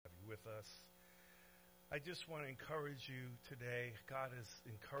us. I just want to encourage you today. God has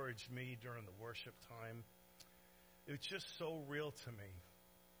encouraged me during the worship time. It's just so real to me.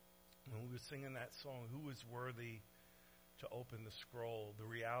 When we were singing that song, who is worthy to open the scroll, the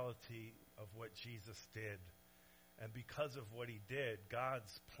reality of what Jesus did. And because of what he did,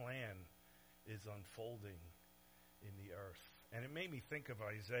 God's plan is unfolding in the earth. And it made me think of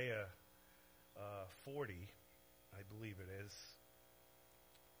Isaiah 40, I believe it is,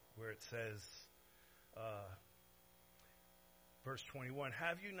 where it says, verse 21,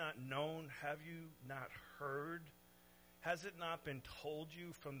 have you not known, have you not heard? Has it not been told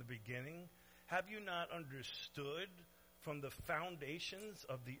you from the beginning? Have you not understood from the foundations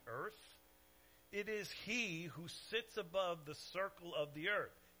of the earth? It is he who sits above the circle of the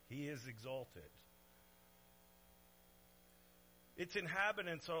earth. He is exalted. Its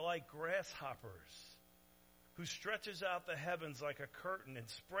inhabitants are like grasshoppers, who stretches out the heavens like a curtain and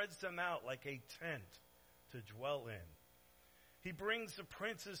spreads them out like a tent to dwell in. He brings the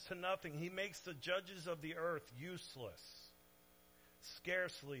princes to nothing. He makes the judges of the earth useless.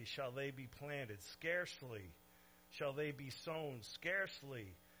 Scarcely shall they be planted. Scarcely shall they be sown.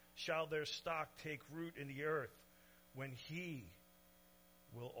 Scarcely shall their stock take root in the earth, when he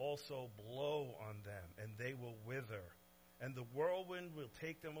will also blow on them, and they will wither, and the whirlwind will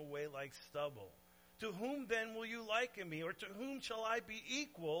take them away like stubble. To whom then will you liken me, or to whom shall I be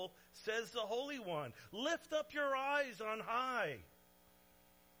equal, says the Holy One. Lift up your eyes on high,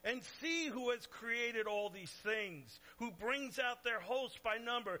 and see who has created all these things, who brings out their hosts by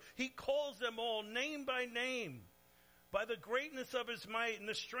number. He calls them all name by name. By the greatness of his might and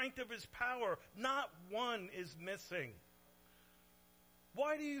the strength of his power, not one is missing.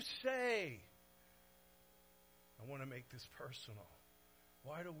 Why do you say? I want to make this personal.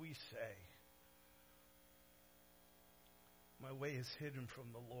 Why do we say, my way is hidden from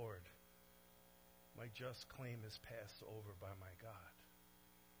the Lord. My just claim is passed over by my God.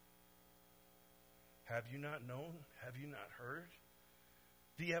 Have you not known? Have you not heard?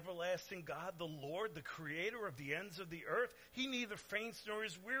 The everlasting God, the Lord, the creator of the ends of the earth, he neither faints nor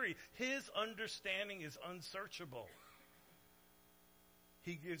is weary. His understanding is unsearchable.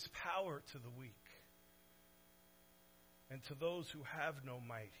 He gives power to the weak. And to those who have no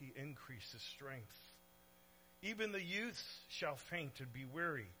might, he increases strength. Even the youths shall faint and be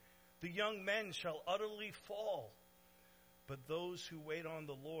weary. The young men shall utterly fall. But those who wait on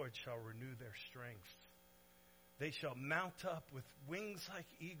the Lord shall renew their strength. They shall mount up with wings like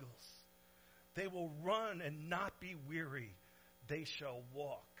eagles. They will run and not be weary. They shall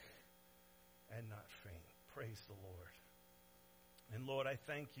walk and not faint. Praise the Lord. And Lord, I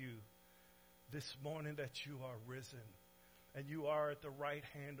thank you this morning that you are risen and you are at the right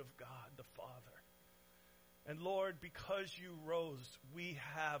hand of God the Father. And Lord, because you rose, we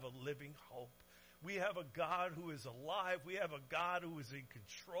have a living hope. We have a God who is alive. We have a God who is in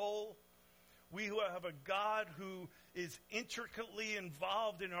control. We have a God who is intricately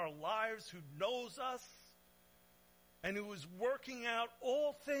involved in our lives, who knows us, and who is working out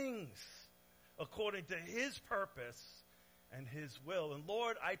all things according to his purpose and his will. And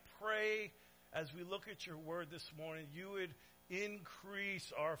Lord, I pray as we look at your word this morning, you would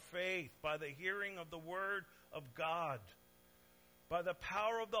increase our faith by the hearing of the word of God. By the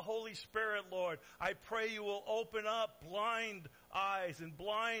power of the Holy Spirit, Lord, I pray you will open up blind eyes and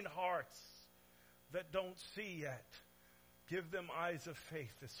blind hearts that don't see yet. Give them eyes of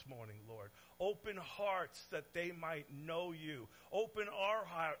faith this morning, Lord. Open hearts that they might know you. Open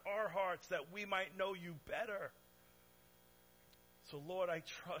our hearts that we might know you better. So, Lord, I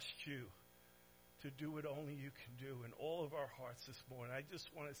trust you to do what only you can do in all of our hearts this morning. I just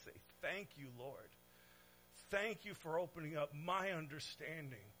want to say thank you, Lord. Thank you for opening up my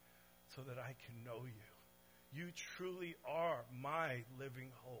understanding so that I can know you. You truly are my living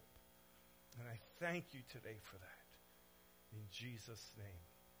hope. And I thank you today for that. In Jesus'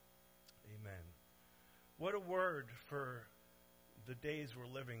 name, amen. What a word for the days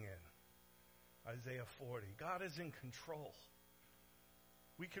we're living in. Isaiah 40. God is in control.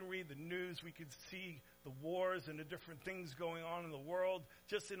 We can read the news. We can see the wars and the different things going on in the world,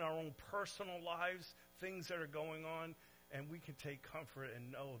 just in our own personal lives, things that are going on. And we can take comfort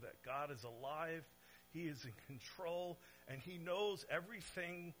and know that God is alive. He is in control. And he knows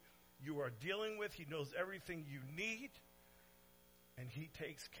everything you are dealing with. He knows everything you need. And he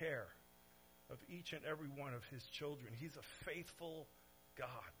takes care of each and every one of his children. He's a faithful God.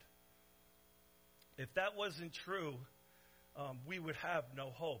 If that wasn't true, we would have no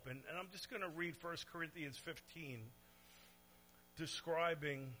hope. And I'm just going to read 1 Corinthians 15,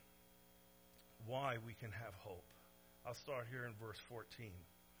 describing why we can have hope. I'll start here in verse 14.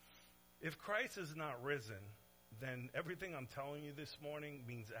 If Christ is not risen, then everything I'm telling you this morning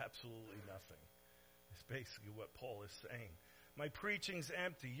means absolutely nothing. It's basically what Paul is saying. My preaching's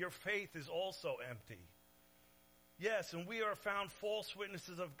empty. Your faith is also empty. Yes, and we are found false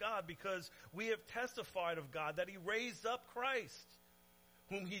witnesses of God because we have testified of God that he raised up Christ,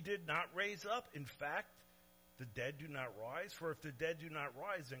 whom he did not raise up. In fact, the dead do not rise. For if the dead do not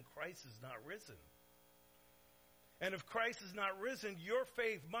rise, then Christ is not risen. And if Christ is not risen, your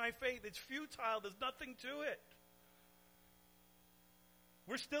faith, my faith, it's futile. There's nothing to it.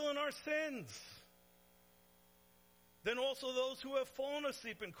 We're still in our sins. Then also those who have fallen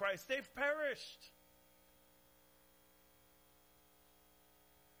asleep in Christ, they've perished.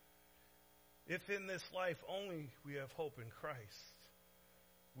 If in this life only we have hope in Christ,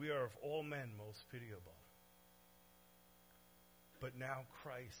 we are of all men most pitiable. But now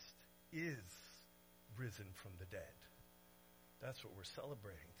Christ is risen from the dead. That's what we're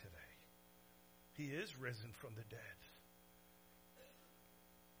celebrating today. He is risen from the dead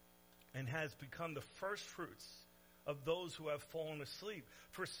and has become the first fruits of those who have fallen asleep.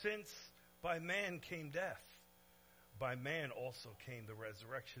 For since by man came death, by man also came the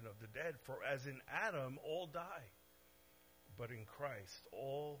resurrection of the dead. For as in Adam all die, but in Christ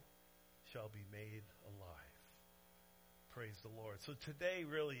all shall be made alive. Praise the Lord. So today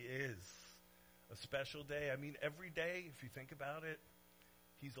really is a special day. I mean, every day, if you think about it,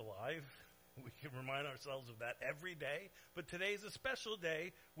 he's alive. We can remind ourselves of that every day. But today is a special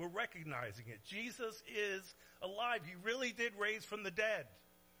day. We're recognizing it. Jesus is alive. He really did raise from the dead.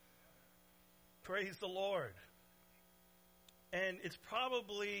 Praise the Lord. And it's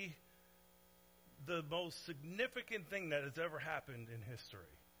probably the most significant thing that has ever happened in history.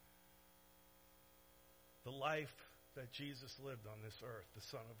 The life that Jesus lived on this earth, the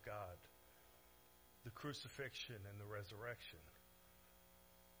Son of God, the crucifixion and the resurrection.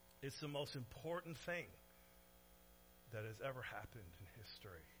 It's the most important thing that has ever happened in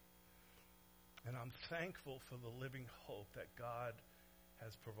history. And I'm thankful for the living hope that God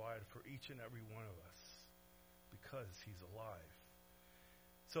has provided for each and every one of us because he's alive.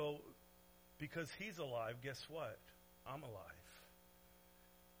 So, because he's alive, guess what? I'm alive.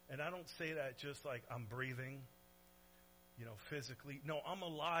 And I don't say that just like I'm breathing, physically. No, I'm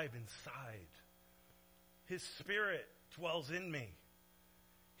alive inside. His Spirit dwells in me.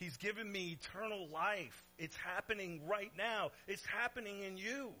 He's given me eternal life. It's happening right now. It's happening in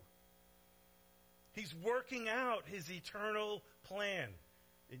you. He's working out his eternal plan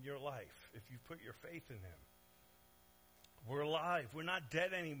in your life if you put your faith in him. We're alive. We're not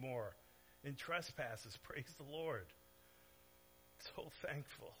dead anymore in trespasses. Praise the Lord. So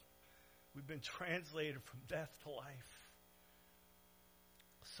thankful. We've been translated from death to life.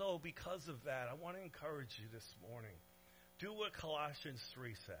 So because of that, I want to encourage you this morning. Do what Colossians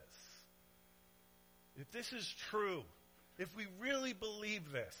 3 says. If this is true, if we really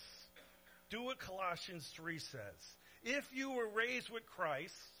believe this, do what Colossians 3 says. If you were raised with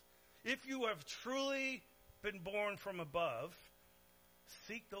Christ, if you have truly been born from above,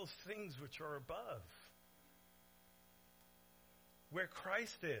 seek those things which are above, where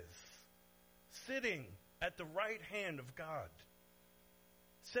Christ is, sitting at the right hand of God.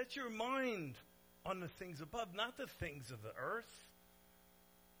 Set your mind on the things above, not the things of the earth.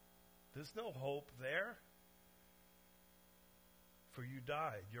 There's no hope there. For you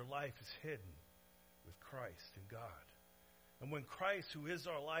died. Your life is hidden with Christ in God. And when Christ, who is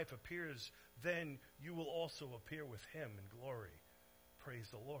our life, appears, then you will also appear with him in glory. Praise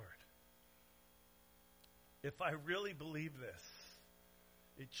the Lord. If I really believe this,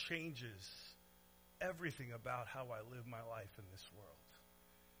 it changes everything about how I live my life in this world.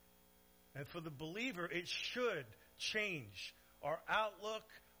 And for the believer, it should change our outlook,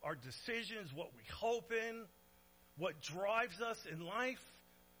 our decisions, what we hope in, what drives us in life.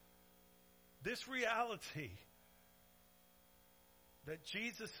 This reality that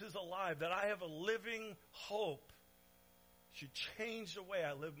Jesus is alive, that I have a living hope, should change the way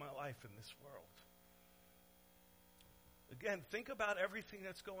I live my life in this world. Again, think about everything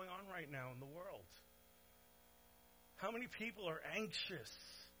that's going on right now in the world. How many people are anxious,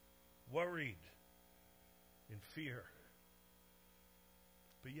 worried, in fear?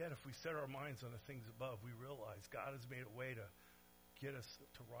 But yet, if we set our minds on the things above, we realize God has made a way to get us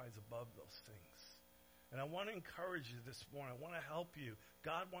to rise above those things. And I want to encourage you this morning. I want to help you.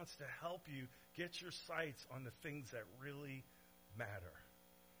 God wants to help you get your sights on the things that really matter.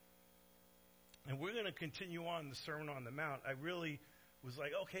 And we're going to continue on the Sermon on the Mount. I really was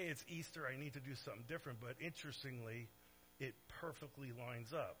like, okay, it's Easter. I need to do something different. But interestingly, it perfectly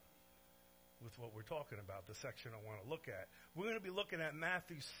lines up. with what we're talking about, the section I want to look at. We're going to be looking at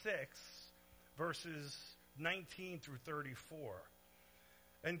Matthew 6, verses 19 through 34.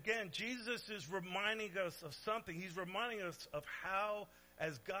 And again, Jesus is reminding us of something. He's reminding us of how,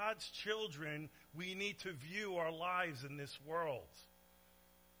 as God's children, we need to view our lives in this world.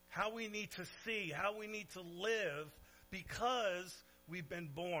 How we need to see, how we need to live, because we've been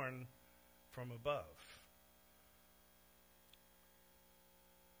born from above.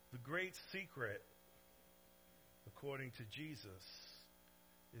 The great secret, according to Jesus,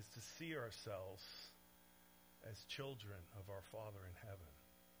 is to see ourselves as children of our Father in heaven.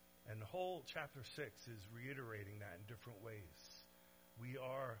 And the whole chapter 6 is reiterating that in different ways. We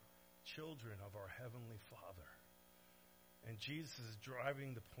are children of our Heavenly Father. And Jesus is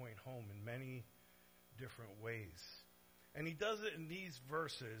driving the point home in many different ways. And he does it in these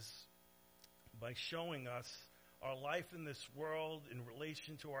verses by showing us our life in this world in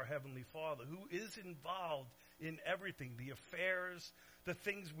relation to our Heavenly Father, who is involved in everything, the affairs, the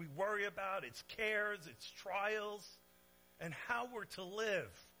things we worry about, its cares, its trials, and how we're to live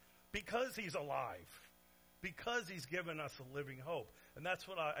because he's alive, because he's given us a living hope. And that's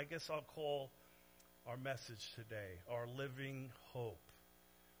what I guess I'll call our message today, our living hope.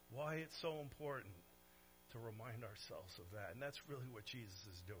 Why it's so important to remind ourselves of that. And that's really what Jesus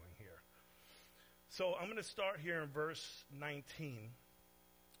is doing here. So I'm going to start here in verse 19.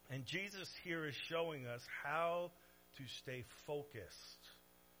 And Jesus here is showing us how to stay focused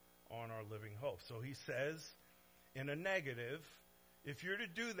on our living hope. So he says, in a negative, if you're to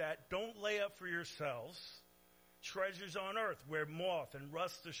do that, don't lay up for yourselves treasures on earth where moth and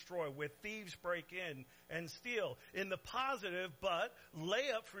rust destroy, where thieves break in and steal. In the positive, but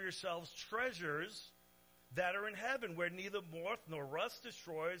lay up for yourselves treasures that are in heaven, where neither moth nor rust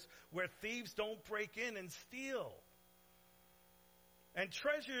destroys, where thieves don't break in and steal. And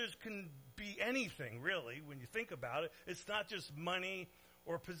treasures can be anything, really, when you think about it. It's not just money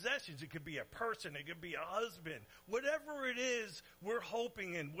or possessions. It could be a person. It could be a husband. Whatever it is we're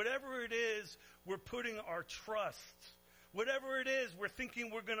hoping in, whatever it is we're putting our trust, whatever it is we're thinking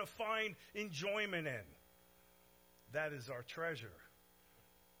we're going to find enjoyment in, that is our treasure.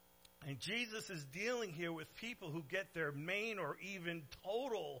 And Jesus is dealing here with people who get their main or even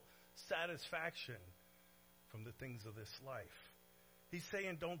total satisfaction from the things of this life. He's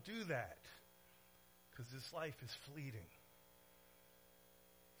saying, don't do that, because this life is fleeting.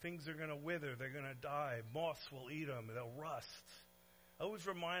 Things are going to wither. They're going to die. Moths will eat them. They'll rust. I always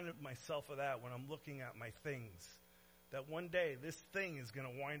remind myself of that when I'm looking at my things, that one day this thing is going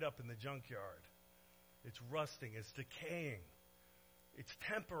to wind up in the junkyard. It's rusting. It's decaying. It's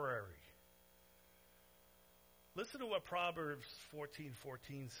temporary. Listen to what Proverbs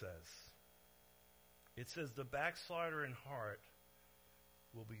 14:14 says. It says, the backslider in heart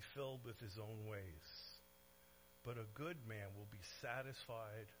will be filled with his own ways, but a good man will be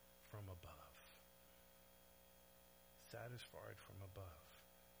satisfied from above. Satisfied from above.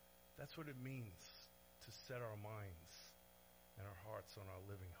 That's what it means to set our minds and our hearts on our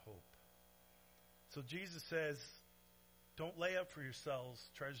living hope. So Jesus says, don't lay up for yourselves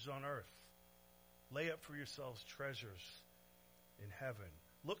treasures on earth. Lay up for yourselves treasures in heaven.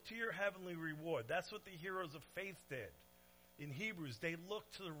 Look to your heavenly reward. That's what the heroes of faith did. In Hebrews, they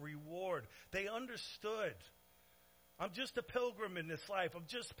looked to the reward. They understood. I'm just a pilgrim in this life. I'm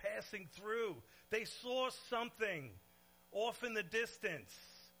just passing through. They saw something off in the distance.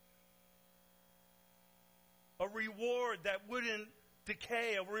 A reward that wouldn't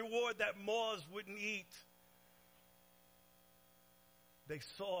decay. A reward that moths wouldn't eat. They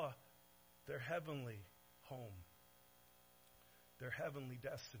saw their heavenly home, their heavenly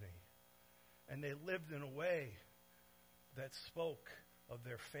destiny. And they lived in a way that spoke of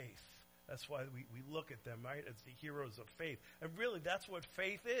their faith. That's why we look at them, right, as the heroes of faith. And really, that's what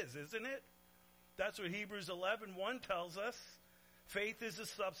faith is, isn't it? That's what Hebrews 11:1 tells us. Faith is the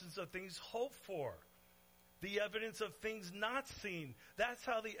substance of things hoped for, the evidence of things not seen. That's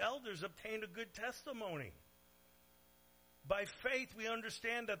how the elders obtained a good testimony. By faith, we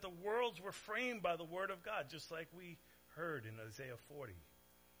understand that the worlds were framed by the word of God, just like we heard in Isaiah 40.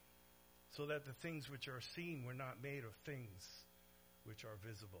 So that the things which are seen were not made of things which are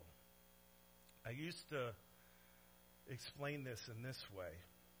visible. I used to explain this in this way.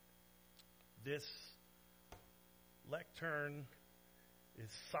 This lectern is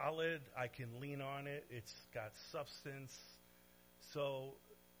solid. I can lean on it. It's got substance. So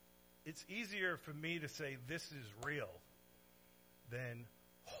it's easier for me to say this is real than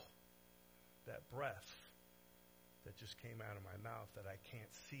that breath that just came out of my mouth that I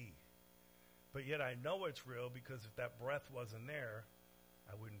can't see. But yet I know it's real, because if that breath wasn't there,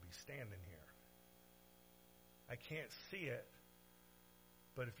 I wouldn't be standing here. I can't see it.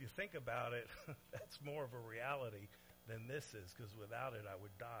 But if you think about it, that's more of a reality than this is, because without it, I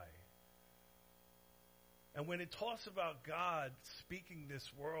would die. And when it talks about God speaking this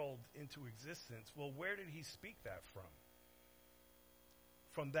world into existence, well, where did he speak that from?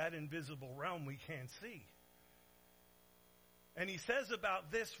 From that invisible realm we can't see. And he says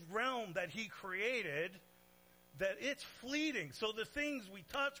about this realm that he created that it's fleeting. So the things we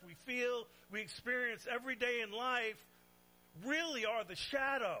touch, we feel, we experience every day in life really are the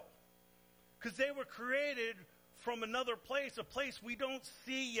shadow. Because they were created from another place, a place we don't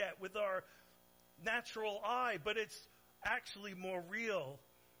see yet with our natural eye, but it's actually more real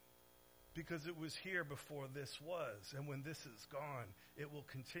because it was here before this was. And when this is gone, it will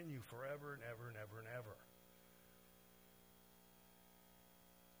continue forever and ever and ever and ever.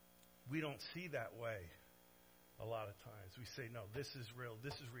 We don't see that way a lot of times. We say, no, this is real,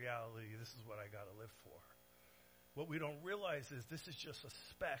 this is reality, this is what I got to live for. What we don't realize is this is just a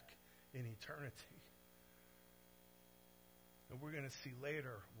speck in eternity. And we're going to see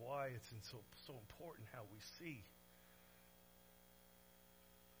later why it's so important how we see.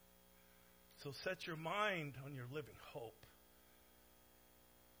 So set your mind on your living hope,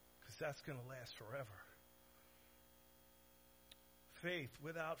 because that's going to last forever. Faith.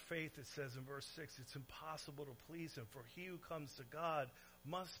 Without faith, it says in verse 6, it's impossible to please him, for he who comes to God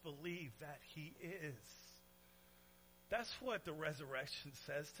must believe that he is. That's what the resurrection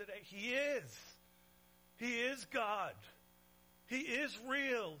says today. He is. He is God. He is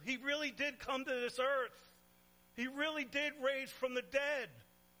real. He really did come to this earth. He really did raise from the dead.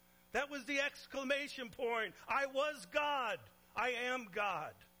 That was the exclamation point. I was God. I am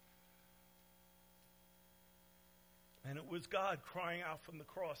God. And it was God crying out from the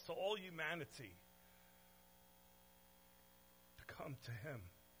cross to all humanity to come to him.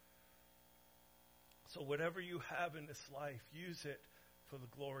 So whatever you have in this life, use it for the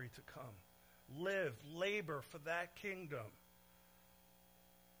glory to come. Live, labor for that kingdom.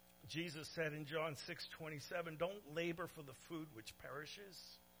 Jesus said in John 6:27, don't labor for the food which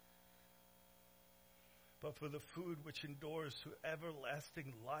perishes, but for the food which endures to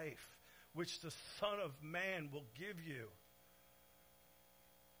everlasting life, which the Son of Man will give you.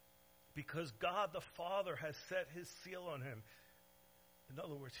 Because God the Father has set his seal on him. In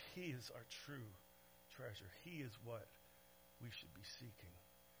other words, he is our true treasure. He is what we should be seeking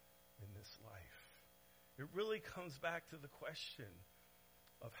in this life. It really comes back to the question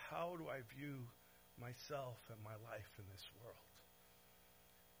of how do I view myself and my life in this world?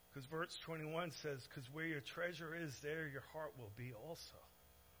 Because verse 21 says, because where your treasure is, there your heart will be also.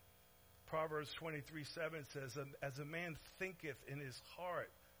 Proverbs 23:7 says, as a man thinketh in his heart,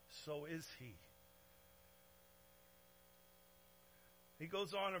 so is he. He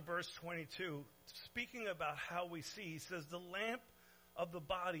goes on in verse 22, speaking about how we see, he says, the lamp of the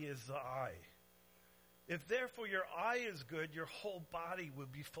body is the eye. If therefore your eye is good, your whole body will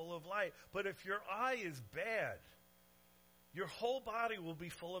be full of light. But if your eye is bad, your whole body will be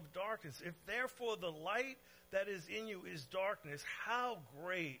full of darkness. If therefore the light that is in you is darkness, how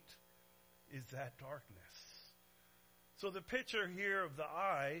great is that darkness? So the picture here of the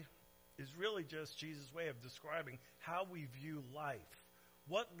eye is really just Jesus' way of describing how we view life.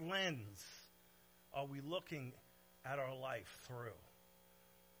 What lens are we looking at our life through?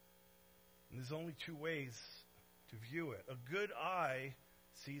 And there's only two ways to view it. A good eye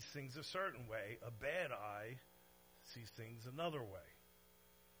sees things a certain way. A bad eye sees things another way.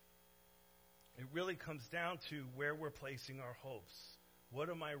 It really comes down to where we're placing our hopes. What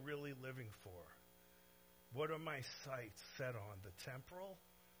am I really living for? What are my sights set on, the temporal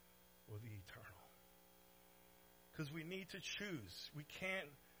or the eternal? Because we need to choose. We can't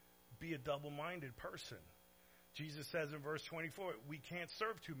be a double-minded person. Jesus says in verse 24, we can't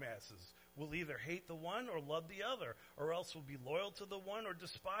serve two masters. We'll either hate the one or love the other, or else we'll be loyal to the one or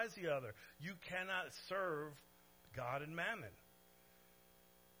despise the other. You cannot serve God and mammon.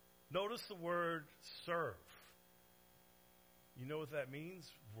 Notice the word serve. You know what that means?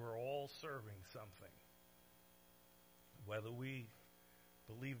 We're all serving something. Whether we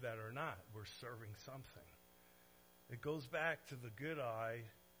believe that or not, we're serving something. It goes back to the good eye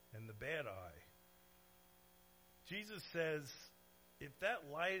and the bad eye. Jesus says, if that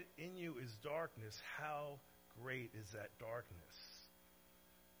light in you is darkness, how great is that darkness?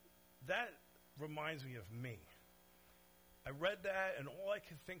 That reminds me of me. I read that, and all I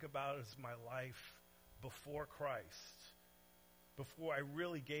can think about is my life before Christ, before I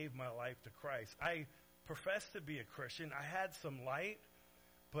really gave my life to Christ. I professed to be a Christian. I had some light,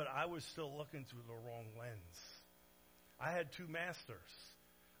 but I was still looking through the wrong lens. I had two masters.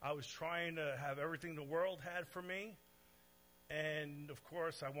 I was trying to have everything the world had for me. And, of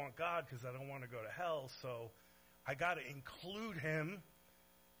course, I want God because I don't want to go to hell. So I got to include him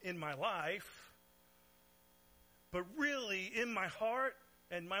in my life. But really, in my heart,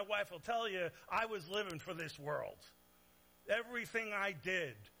 and my wife will tell you, I was living for this world. Everything I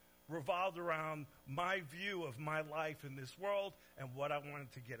did revolved around my view of my life in this world and what I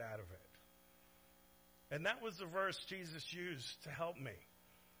wanted to get out of it. And that was the verse Jesus used to help me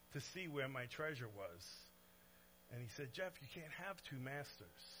to see where my treasure was. And he said, Jeff, you can't have two masters.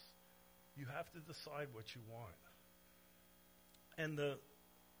 You have to decide what you want. And the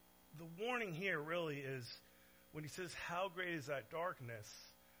warning here really is when he says, how great is that darkness?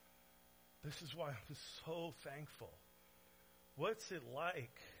 This is why I'm so thankful. What's it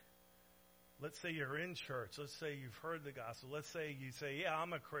like? Let's say you're in church. Let's say you've heard the gospel. Let's say you say, yeah,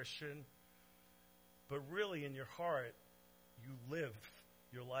 I'm a Christian. But really in your heart, you live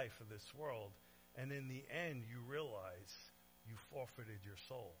your life for this world. And in the end, you realize you forfeited your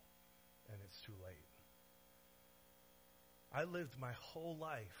soul. And it's too late. I lived my whole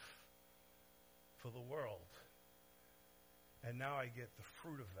life for the world. And now I get the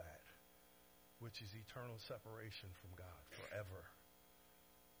fruit of that, which is eternal separation from God forever.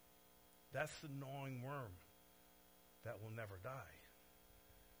 That's the gnawing worm that will never die.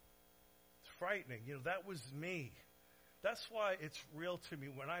 It's frightening. You know, that was me. That's why it's real to me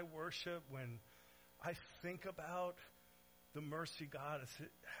when I worship, when I think about the mercy God has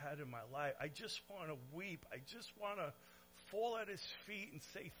had in my life. I just want to weep. I just want to fall at his feet and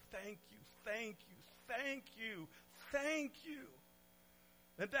say, thank you, thank you, thank you, thank you.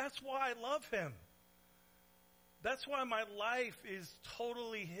 And that's why I love him. That's why my life is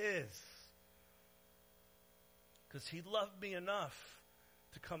totally his. Because he loved me enough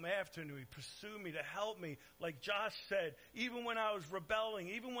to come after me, pursue me, to help me. Like Josh said, even when I was rebelling,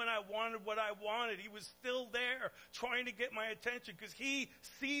 even when I wanted what I wanted, he was still there trying to get my attention because he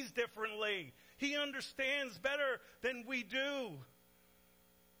sees differently. He understands better than we do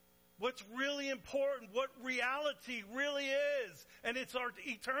what's really important, what reality really is. And it's our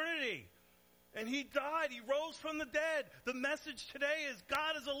eternity. And he died. He rose from the dead. The message today is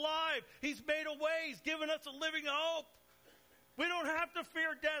God is alive. He's made a way. He's given us a living hope. We don't have to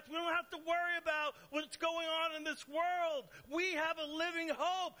fear death. We don't have to worry about what's going on in this world. We have a living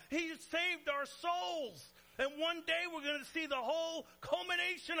hope. He saved our souls. And one day we're going to see the whole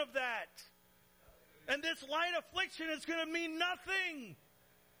culmination of that. And this light affliction is going to mean nothing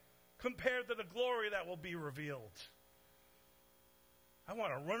compared to the glory that will be revealed. I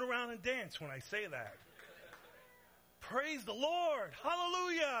want to run around and dance when I say that. Praise the Lord.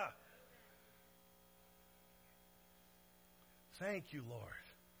 Hallelujah. Thank you, Lord.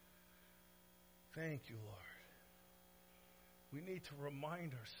 Thank you, Lord. We need to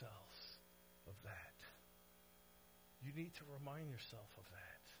remind ourselves of that. You need to remind yourself of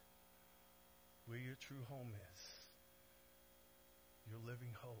that. Where your true home is. Your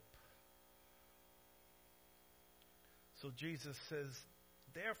living hope. So Jesus says,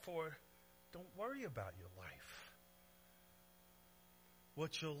 therefore, don't worry about your life.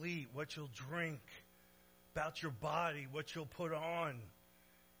 What you'll eat, what you'll drink, about your body, what you'll put on.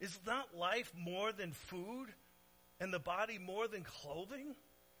 Is not life more than food and the body more than clothing?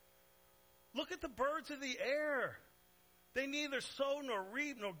 Look at the birds of the air. They neither sow nor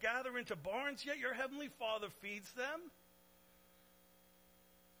reap nor gather into barns, yet your heavenly Father feeds them.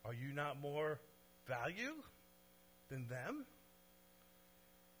 Are you not more value than them?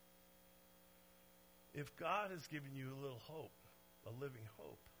 If God has given you a little hope, a living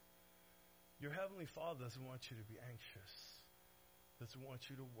hope, your Heavenly Father doesn't want you to be anxious, doesn't want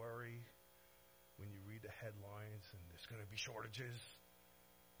you to worry when you read the headlines and there's going to be shortages.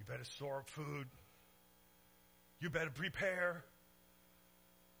 You better store up food. You better prepare.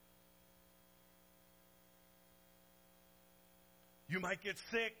 You might get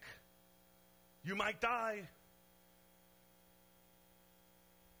sick. You might die.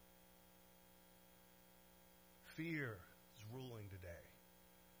 Fear is ruling today.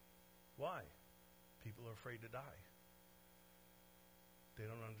 Why? People are afraid to die. They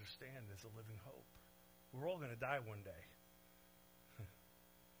don't understand there's a living hope. We're all going to die one day.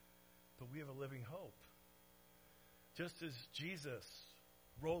 But we have a living hope. Just as Jesus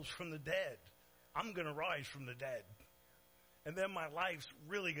rose from the dead, I'm going to rise from the dead. And then my life's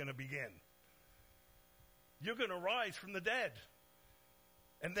really going to begin. You're going to rise from the dead.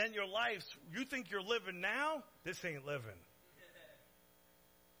 And then your life's, you think you're living now? This ain't living.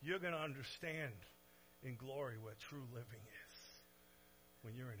 You're going to understand in glory what true living is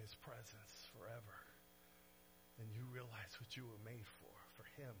when you're in his presence forever. And you realize what you were made for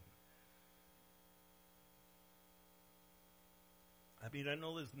after him. I mean, I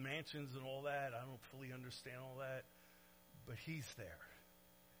know there's mansions and all that. I don't fully understand all that. But he's there.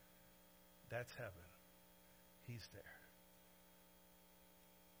 That's heaven. He's there.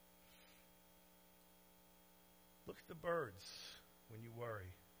 Look at the birds when you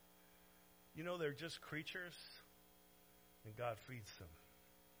worry. You know they're just creatures, and God feeds them.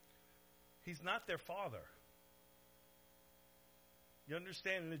 He's not their father. You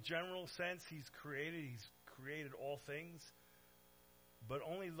understand, in the general sense, he's created all things, but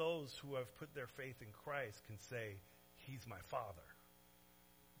only those who have put their faith in Christ can say, he's my father.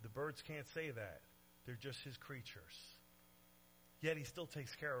 The birds can't say that. They're just his creatures. Yet he still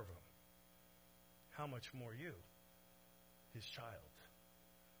takes care of them. How much more you, his child,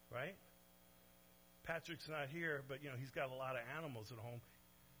 right? Patrick's not here, but he's got a lot of animals at home.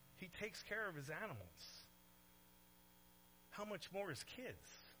 He takes care of his animals. How much more his kids?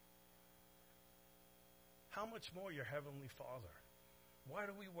 How much more your heavenly Father? Why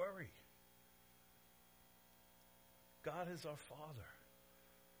do we worry? God is our Father.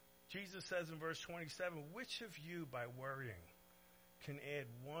 Jesus says in verse 27, which of you by worrying can add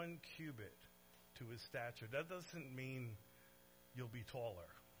 1 cubit to his stature? That doesn't mean you'll be taller.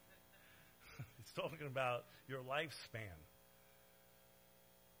 It's talking about your lifespan.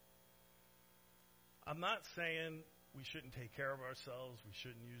 I'm not saying we shouldn't take care of ourselves, we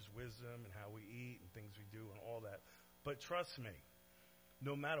shouldn't use wisdom and how we eat and things we do and all that. But trust me,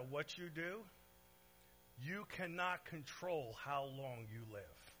 no matter what you do, you cannot control how long you live.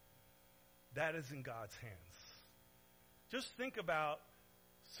 That is in God's hands. Just think about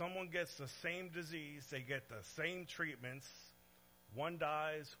someone gets the same disease, they get the same treatments, one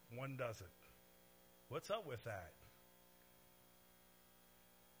dies, one doesn't. What's up with that?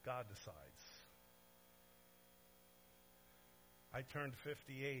 God decides. I turned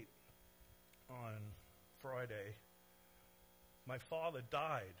 58 on Friday. My father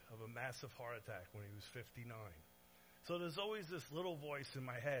died of a massive heart attack when he was 59. So there's always this little voice in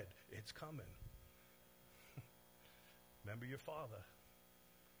my head, it's coming. Remember your father.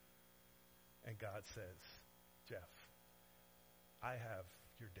 And God says, Jeff, I have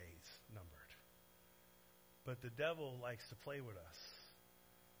your days numbered. But the devil likes to play with us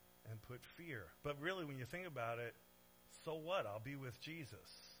and put fear. But really, when you think about it, so what? I'll be with Jesus.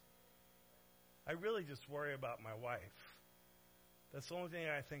 I really just worry about my wife. That's the only thing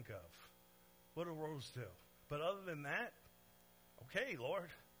I think of. What do Rose do? But other than that, okay, Lord,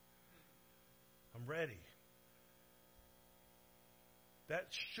 I'm ready. That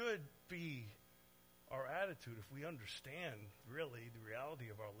should be our attitude if we understand really the reality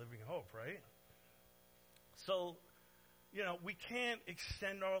of our living hope, right? So, we can't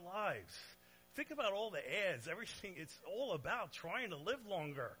extend our lives. Think about all the ads, everything. It's all about trying to live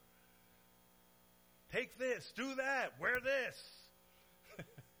longer. Take this, do that, wear this.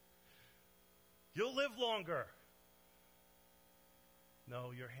 You'll live longer.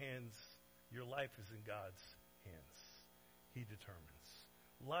 No, your life is in God's hands. He determines.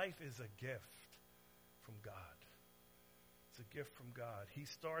 Life is a gift from God. It's a gift from God. He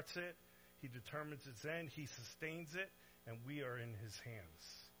starts it. He determines its end. He sustains it. And we are in his hands.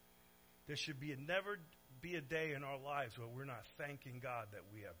 There should never be a day in our lives where we're not thanking God that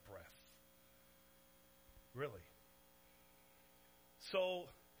we have breath. Really. So,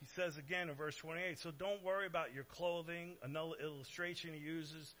 he says again in verse 28, so don't worry about your clothing. Another illustration he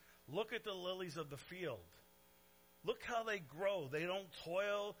uses. Look at the lilies of the field. Look how they grow. They don't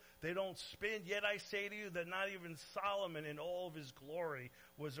toil. They don't spin. Yet I say to you that not even Solomon in all of his glory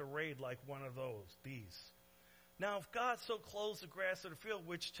was arrayed like one of these. Now, if God so clothes the grass of the field,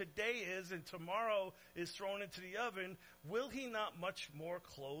 which today is and tomorrow is thrown into the oven, will he not much more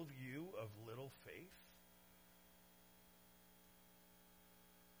clothe you of little faith?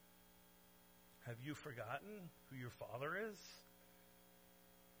 Have you forgotten who your Father is?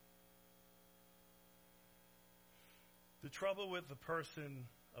 The trouble with the person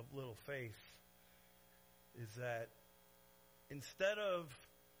of little faith is that instead of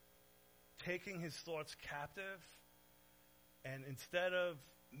taking his thoughts captive and instead of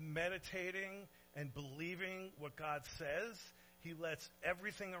meditating and believing what God says, he lets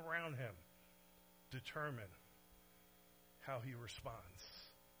everything around him determine how he responds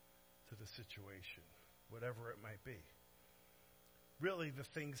to the situation, whatever it might be. Really, the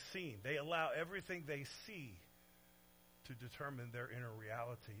things seen. They allow everything they see to determine their inner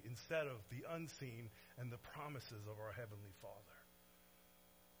reality instead of the unseen and the promises of our Heavenly Father.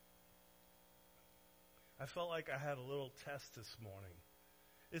 I felt like I had a little test this morning.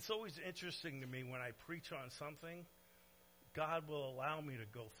 It's always interesting to me when I preach on something God will allow me to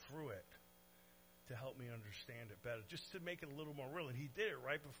go through it to help me understand it better, just to make it a little more real. And he did it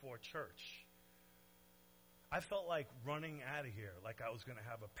right before church. I felt like running out of here, like I was going to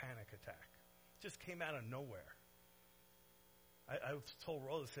have a panic attack. Just came out of nowhere. I told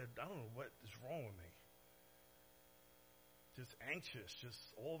Rose, I said, I don't know what is wrong with me. Just anxious, just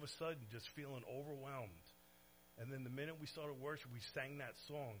all of a sudden, just feeling overwhelmed. And then the minute we started worship, we sang that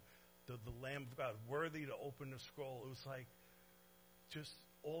song, the Lamb of God, worthy to open the scroll. It was like, just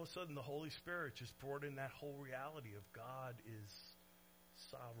all of a sudden, the Holy Spirit just brought in that whole reality of God is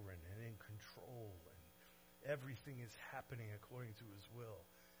sovereign and in control, and everything is happening according to his will.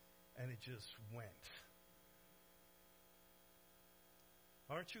 And it just went.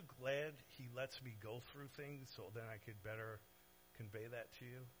 Aren't you glad he lets me go through things so then I could better convey that to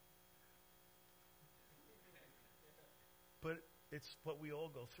you? But it's what we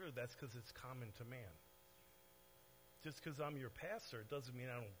all go through. That's because it's common to man. Just because I'm your pastor, it doesn't mean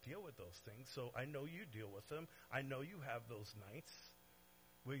I don't deal with those things. So I know you deal with them. I know you have those nights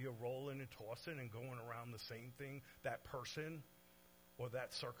where you're rolling and tossing and going around the same thing, that person or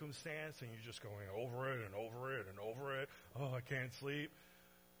that circumstance, and you're just going over it and over it and over it. Oh, I can't sleep.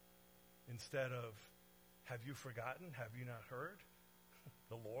 Instead of, have you forgotten? Have you not heard?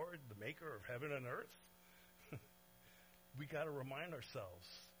 The Lord, the maker of heaven and earth. We got to remind ourselves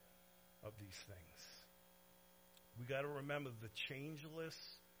of these things. We got to remember the changeless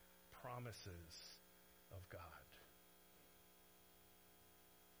promises of God.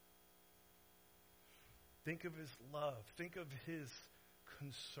 Think of his love. Think of his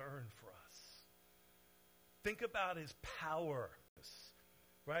concern for us. Think about his power.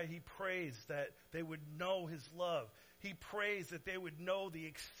 Right? He prays that they would know his love. He prays that they would know the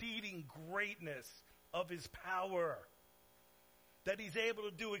exceeding greatness of his power. That he's able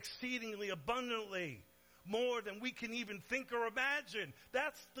to do exceedingly abundantly more than we can even think or imagine.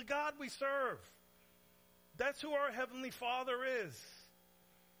 That's the God we serve. That's who our Heavenly Father is.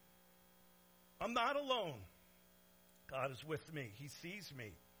 I'm not alone. God is with me. He sees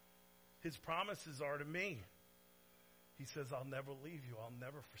me. His promises are to me. He says, I'll never leave you. I'll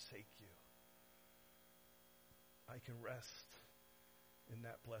never forsake you. I can rest in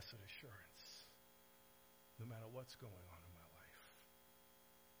that blessed assurance, no matter what's going on in my life.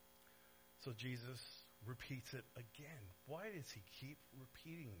 So Jesus repeats it again. Why does he keep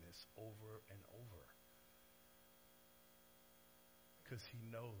repeating this over and over? Because he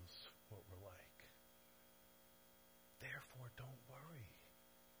knows what we're like. Therefore, don't worry.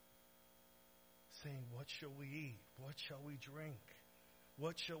 Saying, what shall we eat? What shall we drink?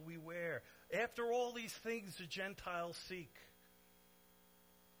 What shall we wear? After all these things the Gentiles seek,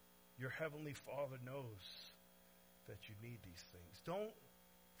 your heavenly Father knows that you need these things. Don't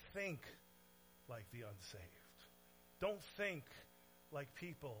think like the unsaved. Don't think like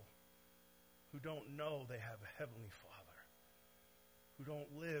people who don't know they have a heavenly Father, who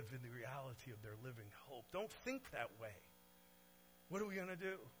don't live in the reality of their living hope. Don't think that way. What are we going to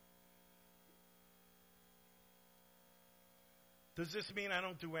do? Does this mean I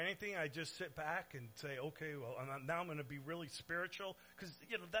don't do anything? I just sit back and say, okay, well, now I'm going to be really spiritual? Because,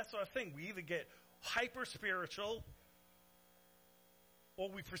 that's our thing. We either get hyper-spiritual or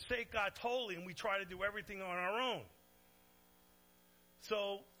we forsake God totally and we try to do everything on our own.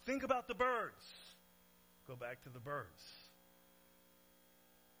 So think about the birds. Go back to the birds.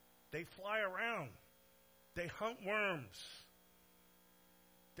 They fly around. They hunt worms.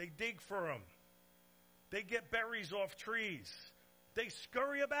 They dig for them. They get berries off trees. They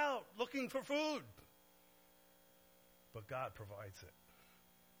scurry about looking for food. But God provides it.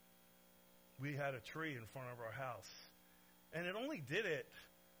 We had a tree in front of our house. And it only did it.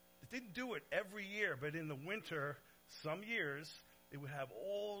 It didn't do it every year. But in the winter, some years, it would have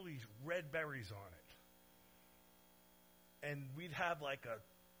all these red berries on it. And we'd have like a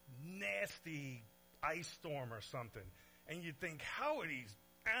nasty ice storm or something. And you'd think, how are these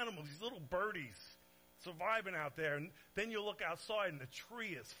animals, these little birdies, surviving out there? And then you look outside and the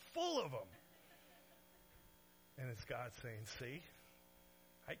tree is full of them. And it's God saying, see,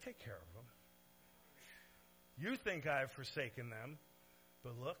 I take care of them. You think I've forsaken them,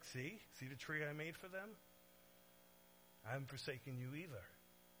 but look, see the tree I made for them? I haven't forsaken you either.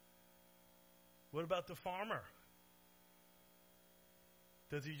 What about the farmer?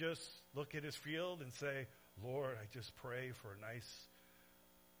 Does he just look at his field and say, Lord, I just pray for a nice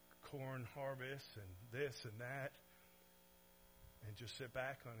corn harvest and this and that, and just sit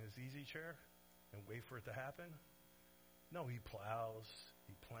back on his easy chair and wait for it to happen? No, he plows,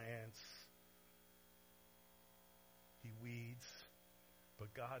 he plants, he weeds,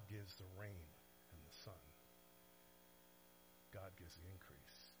 but God gives the rain and the sun. God gives the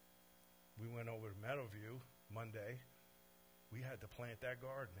increase. We went over to Meadowview Monday. We had to plant that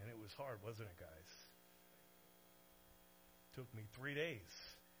garden, and it was hard, wasn't it, guys? Took me 3 days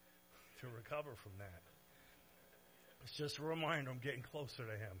to recover from that. It's just a reminder I'm getting closer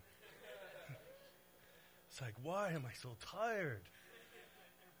to him. It's like, why am I so tired?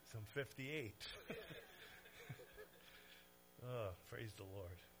 So I'm 58. Oh, praise the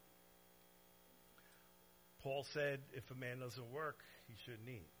Lord. Paul said if a man doesn't work, he shouldn't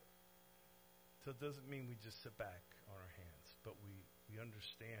eat. So it doesn't mean we just sit back on our hands, but we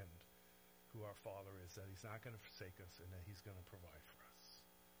understand who our Father is, that he's not going to forsake us and that he's going to provide for us.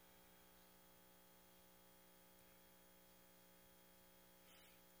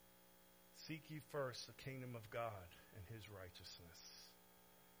 Seek ye first the kingdom of God and his righteousness,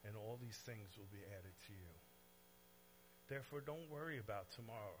 and all these things will be added to you. Therefore, don't worry about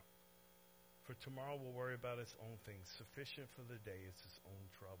tomorrow, for tomorrow will worry about its own things. Sufficient for the day is its own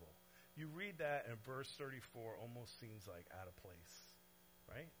trouble. You read that, and verse 34 almost seems like out of place,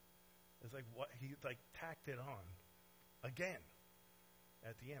 right? It's like what he tacked it on again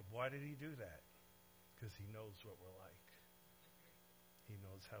at the end. Why did he do that? Because he knows what we're like. He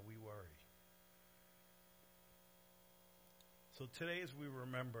knows how we worry. So today, as we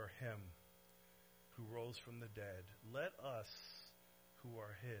remember him who rose from the dead, let us who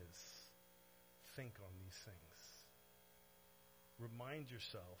are his think on these things. Remind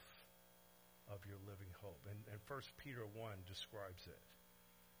yourself of your living hope. And 1 Peter 1 describes it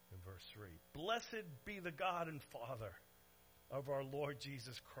in verse 3. Blessed be the God and Father of our Lord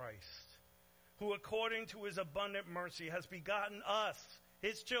Jesus Christ, who according to his abundant mercy has begotten us,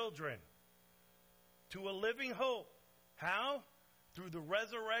 his children, to a living hope. How? Through the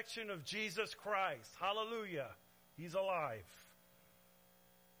resurrection of Jesus Christ. Hallelujah. He's alive.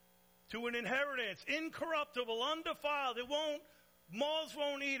 To an inheritance, incorruptible, undefiled. Moths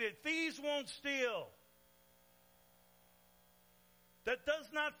won't eat it. Thieves won't steal. That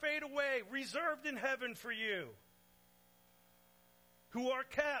does not fade away. Reserved in heaven for you. Who are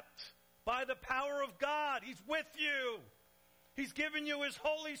kept by the power of God. He's with you. He's given you his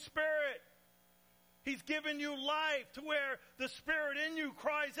Holy Spirit. He's given you life to where the Spirit in you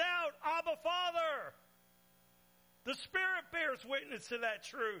cries out, Abba, Father. The Spirit bears witness to that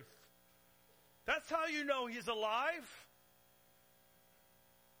truth. That's how you know he's alive.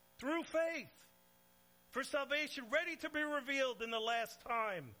 Through faith. For salvation ready to be revealed in the last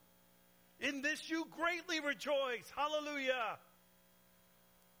time. In this you greatly rejoice. Hallelujah.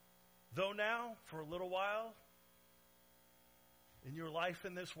 Though now, for a little while, in your life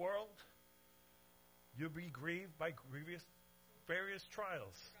in this world, you'll be grieved by various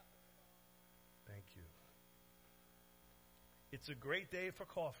trials. Thank you. It's a great day for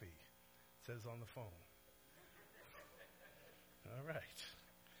coffee, it says on the phone. All right.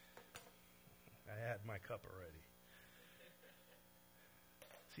 I had my cup already.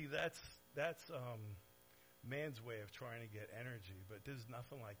 See, that's man's way of trying to get energy, but there's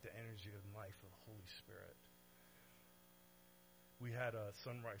nothing like the energy and life of the Holy Spirit. We had a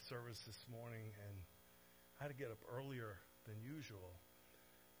sunrise service this morning, and I had to get up earlier than usual,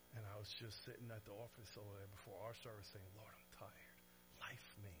 and I was just sitting at the office over there before our service saying, Lord, I'm tired. Life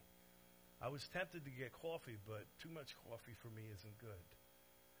me. I was tempted to get coffee, but too much coffee for me isn't good.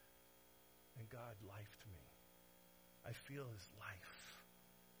 And God lifed me. I feel his life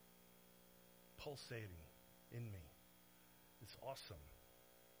pulsating in me. It's awesome.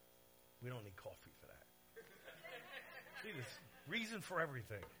 We don't need coffee for that. See, there's reason for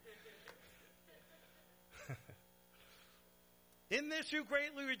everything. In this you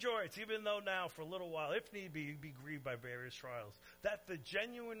greatly rejoice, even though now for a little while, if need be, you be grieved by various trials, that the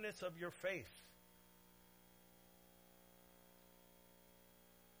genuineness of your faith,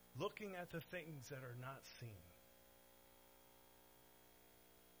 looking at the things that are not seen.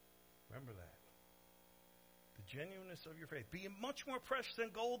 Remember that. The genuineness of your faith, being much more precious than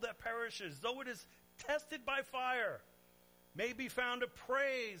gold that perishes, though it is tested by fire, may be found to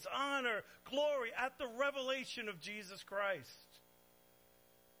praise, honor, glory at the revelation of Jesus Christ,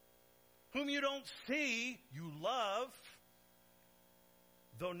 whom you don't see, you love,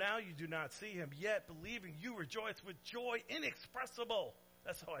 though now you do not see him, yet believing you rejoice with joy inexpressible.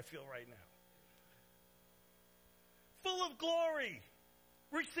 That's how I feel right now. Full of glory,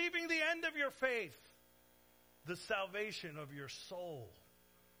 receiving the end of your faith, the salvation of your soul.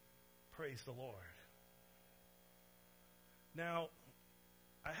 Praise the Lord. Now,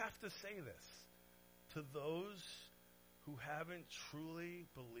 I have to say this to those who haven't truly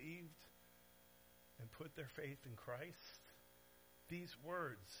believed and put their faith in Christ. These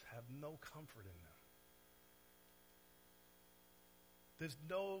words have no comfort in them. There's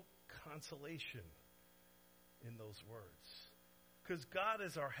no consolation in those words. Because God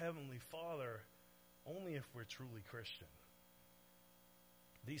is our Heavenly Father only if we're truly Christian.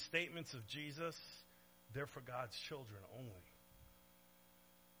 These statements of Jesus, they're for God's children only.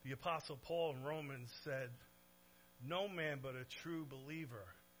 The Apostle Paul in Romans said, no man but a true believer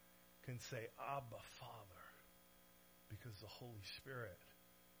can say, Abba, Father, because the Holy Spirit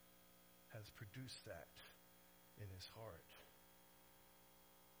has produced that in his heart.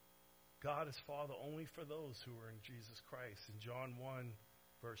 God is Father only for those who are in Jesus Christ. In John 1,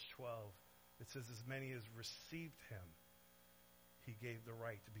 verse 12, it says, as many as received him, he gave the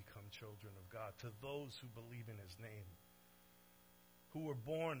right to become children of God, to those who believe in his name, who were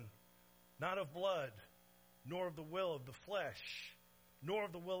born not of blood, nor of the will of the flesh, nor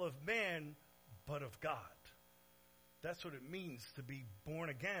of the will of man, but of God. That's what it means to be born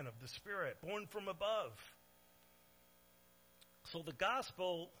again of the Spirit, born from above. So the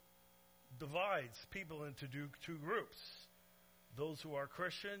gospel divides people into two groups. Those who are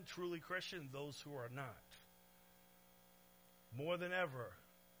Christian, truly Christian, those who are not. More than ever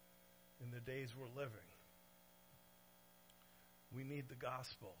in the days we're living, we need the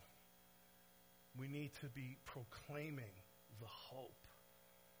gospel. We need to be proclaiming the hope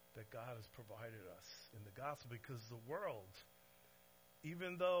that God has provided us in the gospel, because the world,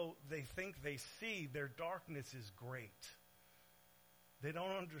 even though they think they see, their darkness is great. They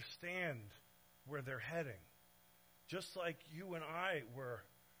don't understand where they're heading. Just like you and I were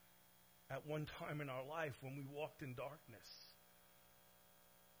at one time in our life when we walked in darkness.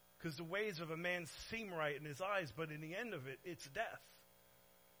 Because the ways of a man seem right in his eyes, but in the end of it, it's death.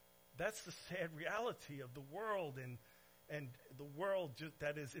 That's the sad reality of the world, and the world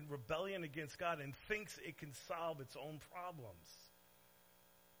that is in rebellion against God and thinks it can solve its own problems.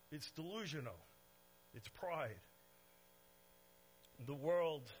 It's delusional. It's pride. The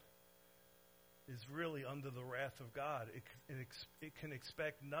world is really under the wrath of God. It can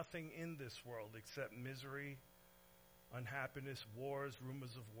expect nothing in this world except misery, unhappiness, wars,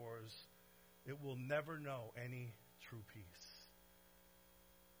 rumors of wars. It will never know any true peace.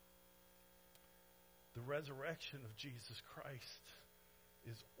 The resurrection of Jesus Christ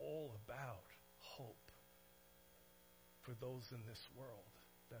is all about hope for those in this world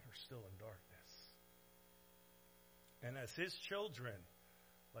that are still in darkness. And as his children,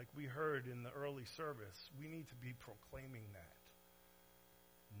 like we heard in the early service, we need to be proclaiming that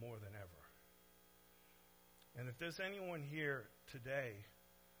more than ever. And if there's anyone here today,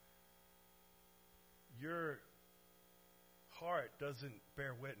 your heart doesn't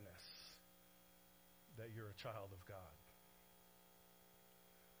bear witness that you're a child of God.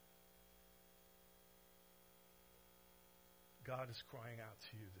 God is crying out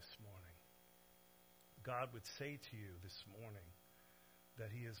to you this morning. God would say to you this morning that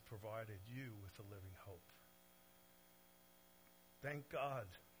he has provided you with a living hope. Thank God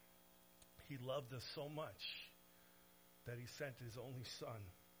he loved us so much that he sent his only son,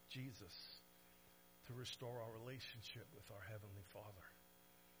 Jesus, to restore our relationship with our Heavenly Father.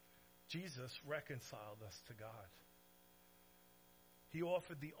 Jesus reconciled us to God. He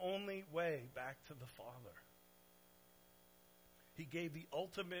offered the only way back to the Father. He gave the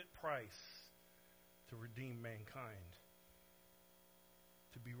ultimate price to redeem mankind,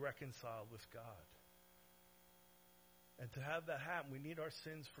 to be reconciled with God. And to have that happen, we need our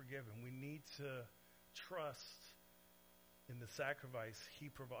sins forgiven. We need to trust in the sacrifice he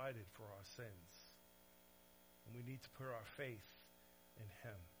provided for our sins. And we need to put our faith in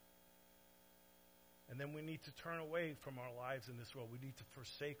him. And then we need to turn away from our lives in this world. We need to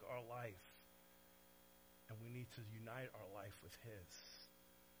forsake our life. And we need to unite our life with his.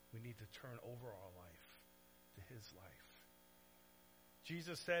 We need to turn over our life to his life.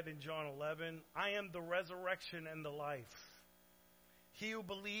 Jesus said in John 11, I am the resurrection and the life. He who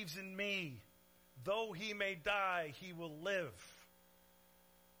believes in me, though he may die, he will live.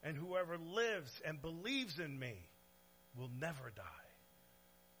 And whoever lives and believes in me will never die.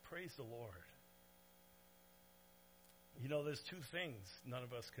 Praise the Lord. You know, there's two things none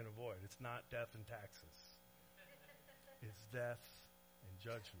of us can avoid. It's not death and taxes. It's death and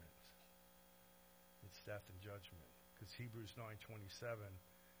judgment. It's death and judgment. Because Hebrews 9:27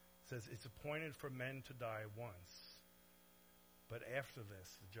 says it's appointed for men to die once, but after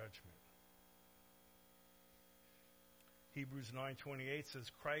this, the judgment. Hebrews 9:28 says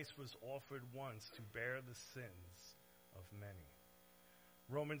Christ was offered once to bear the sins of many.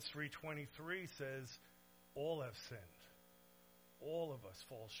 Romans 3:23 says all have sinned. All of us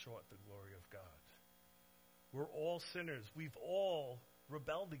fall short the glory of God. We're all sinners. We've all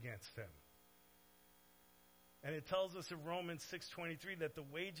rebelled against him. And it tells us in Romans 6:23 that the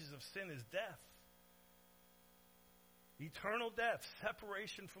wages of sin is death. Eternal death,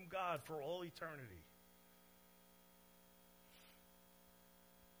 separation from God for all eternity.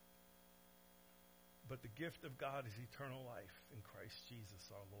 But the gift of God is eternal life in Christ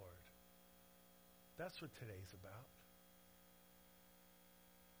Jesus our Lord. That's what today's about.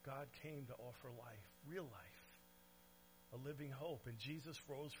 God came to offer life, real life, a living hope. And Jesus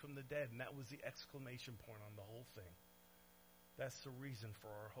rose from the dead, and that was the exclamation point on the whole thing. That's the reason for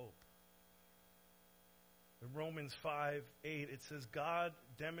our hope. In Romans 5:8, it says, God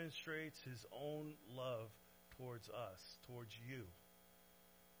demonstrates his own love towards us, towards you.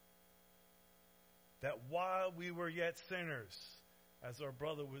 That while we were yet sinners, as our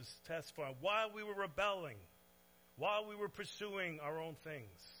brother was testifying, while we were rebelling, while we were pursuing our own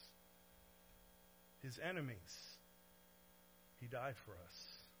things, his enemies, he died for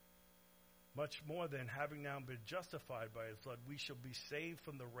us. Much more than having now been justified by his blood, we shall be saved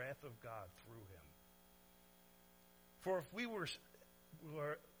from the wrath of God through him. For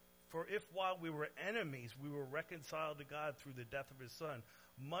if while we were enemies, we were reconciled to God through the death of his Son,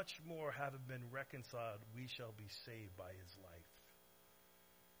 much more having been reconciled, we shall be saved by his life.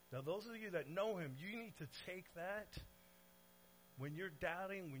 Now, those of you that know him, you need to take that when you're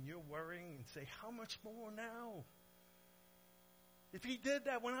doubting, when you're worrying, and say, how much more now? If he did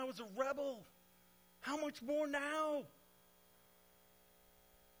that when I was a rebel, how much more now?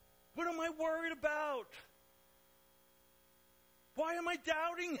 What am I worried about? Why am I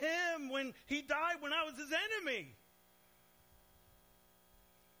doubting him when he died when I was his enemy?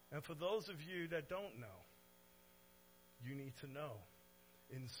 And for those of you that don't know, you need to know,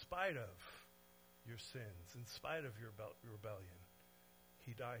 in spite of your sins, in spite of your rebellion,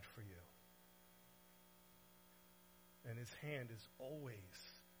 he died for you. And his hand is always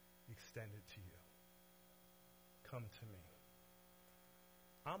extended to you. Come to me.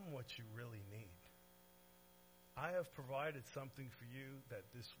 I'm what you really need. I have provided something for you that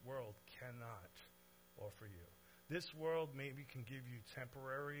this world cannot offer you. This world maybe can give you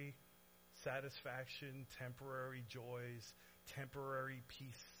temporary satisfaction, temporary joys, temporary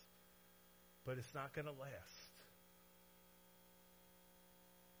peace, but it's not going to last.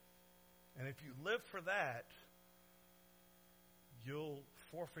 And if you live for that, you'll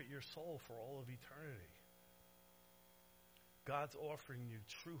forfeit your soul for all of eternity. God's offering you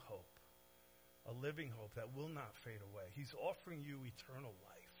true hope, a living hope that will not fade away. He's offering you eternal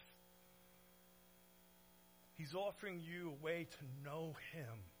life. He's offering you a way to know him,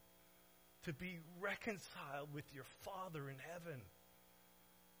 to be reconciled with your Father in heaven.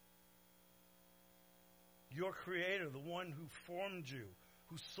 Your Creator, the one who formed you,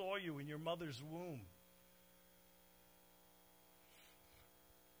 who saw you in your mother's womb.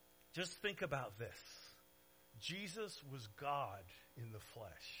 Just think about this. Jesus was God in the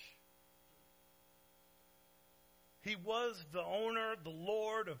flesh. He was the owner, the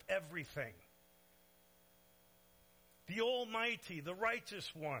Lord of everything. The Almighty, the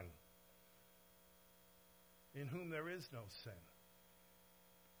Righteous One, in whom there is no sin.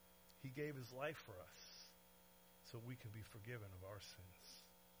 He gave his life for us so we can be forgiven of our sins.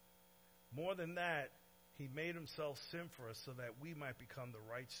 More than that, he made himself sin for us so that we might become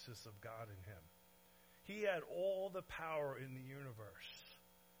the righteousness of God in him. He had all the power in the universe.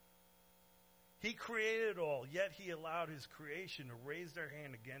 He created all, yet he allowed his creation to raise their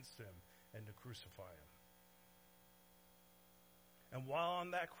hand against him and to crucify him. And while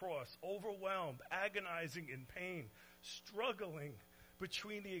on that cross, overwhelmed, agonizing in pain, struggling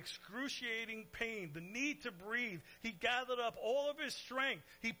between the excruciating pain, the need to breathe, he gathered up all of his strength.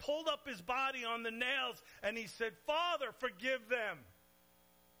 He pulled up his body on the nails and he said, Father, forgive them.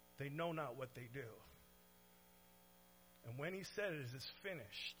 They know not what they do. And when he said it is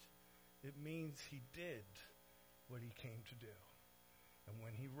finished, it means he did what he came to do. And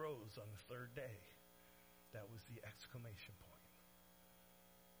when he rose on the third day, that was the exclamation point.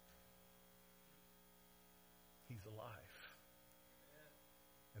 He's alive.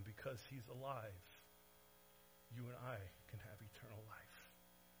 And because he's alive, you and I can have eternal life.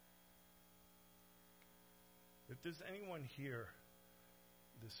 If there's anyone here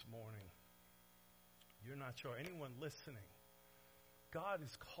this morning, you're not sure, anyone listening, God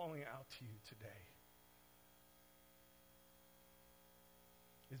is calling out to you today.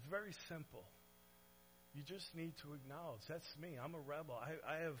 It's very simple. You just need to acknowledge, that's me. I'm a rebel.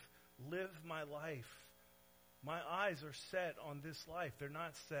 I have lived my life. My eyes are set on this life. They're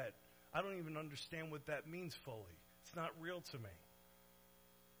not set. I don't even understand what that means fully. It's not real to me.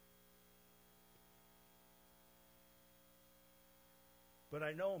 But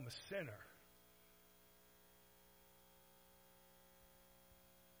I know I'm a sinner.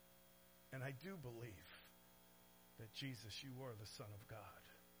 And I do believe that Jesus, you are the Son of God,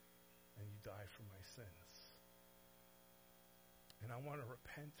 and you died for my sins. And I want to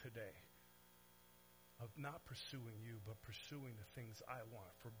repent today of not pursuing you, but pursuing the things I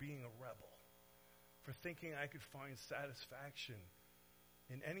want, for being a rebel, for thinking I could find satisfaction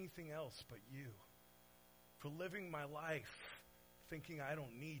in anything else but you, for living my life thinking I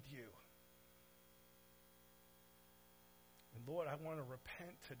don't need you. And Lord, I want to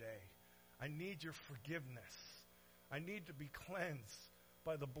repent today. I need your forgiveness. I need to be cleansed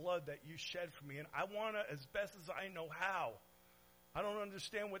by the blood that you shed for me. And I want to, as best as I know how, I don't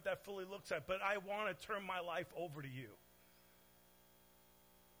understand what that fully looks like, but I want to turn my life over to you.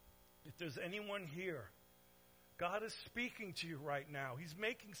 If there's anyone here, God is speaking to you right now. He's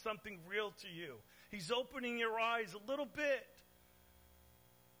making something real to you. He's opening your eyes a little bit.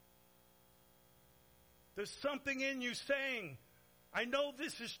 There's something in you saying, I know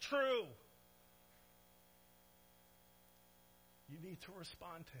this is true. You need to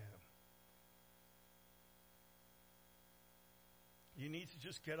respond to him. You need to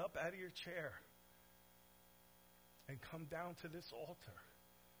just get up out of your chair and come down to this altar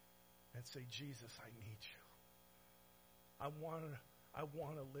and say, Jesus, I need you. I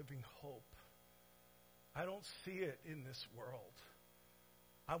want a living hope. I don't see it in this world.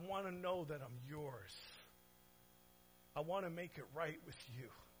 I want to know that I'm yours. I want to make it right with you.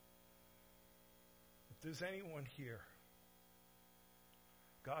 If there's anyone here,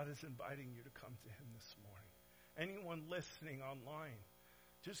 God is inviting you to come to him this morning. Anyone listening online,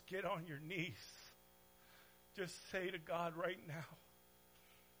 just get on your knees. Just say to God right now,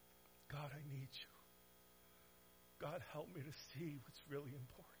 God, I need you. God, help me to see what's really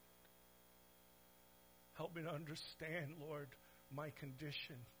important. Help me to understand, Lord, my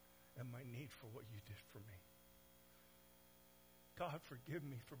condition and my need for what you did for me. God, forgive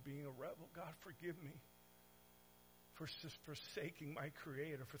me for being a rebel. God, forgive me for forsaking my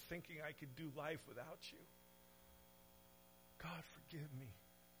Creator, for thinking I could do life without you. God, forgive me.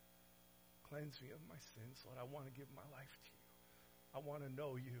 Cleanse me of my sins, Lord. I want to give my life to you. I want to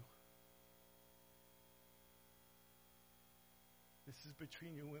know you. This is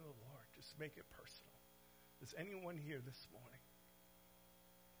between you and the Lord. Just make it personal. Is anyone here this morning?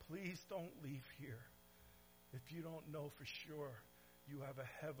 Please don't leave here if you don't know for sure you have a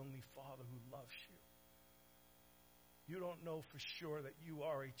heavenly Father who loves you. You don't know for sure that you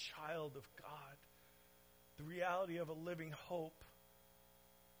are a child of God. The reality of a living hope.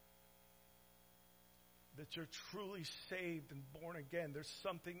 That you're truly saved and born again. There's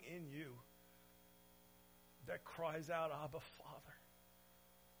something in you that cries out, Abba, Father.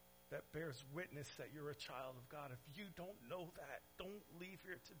 That bears witness that you're a child of God. If you don't know that, don't leave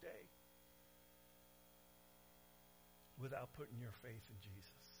here today without putting your faith in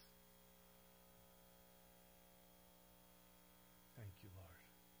Jesus. Thank you, Lord.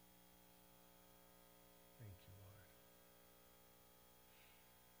 Thank you, Lord.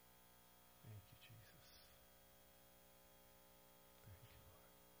 Thank you, Jesus. Thank you,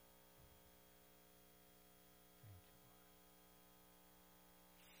 Lord. Thank you, Lord.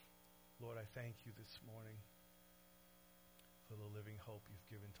 Lord, I thank you this morning for the living hope you've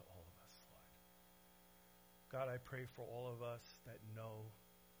given to all of us, Lord. God, I pray for all of us that know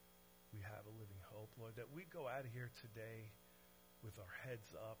we have a living hope, Lord, that we go out of here today with our heads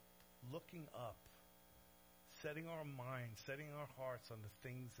up, looking up, setting our minds, setting our hearts on the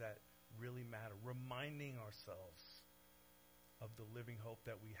things that really matter, reminding ourselves of the living hope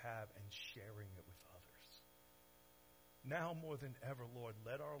that we have and sharing it with others. Now more than ever, Lord,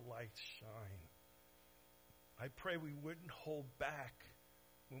 let our light shine. I pray we wouldn't hold back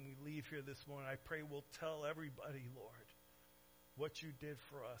when we leave here this morning. I pray we'll tell everybody, Lord, what you did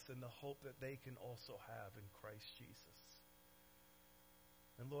for us and the hope that they can also have in Christ Jesus.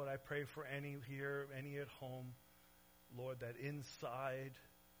 And Lord, I pray for any here, any at home, Lord, that inside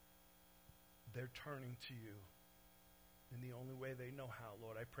they're turning to you in the only way they know how,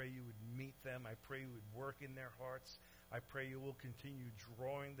 Lord. I pray you would meet them. I pray you would work in their hearts. I pray you will continue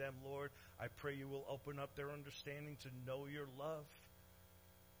drawing them, Lord. I pray you will open up their understanding to know your love.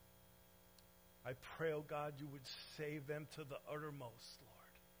 I pray, oh God, you would save them to the uttermost, Lord.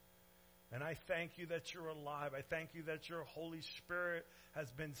 And I thank you that you're alive. I thank you that your Holy Spirit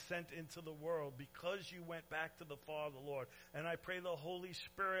has been sent into the world because you went back to the Father, Lord. And I pray the Holy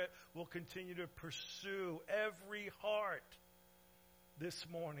Spirit will continue to pursue every heart this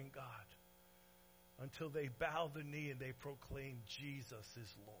morning, God, until they bow the knee and they proclaim Jesus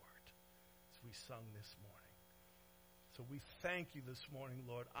is Lord, as we sung this morning. So we thank you this morning,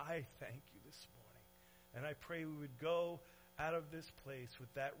 Lord. I thank you this morning. And I pray we would go out of this place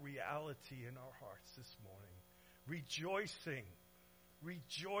with that reality in our hearts this morning, rejoicing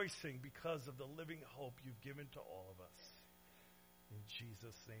because of the living hope you've given to all of us. In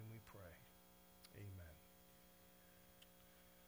Jesus' name we pray.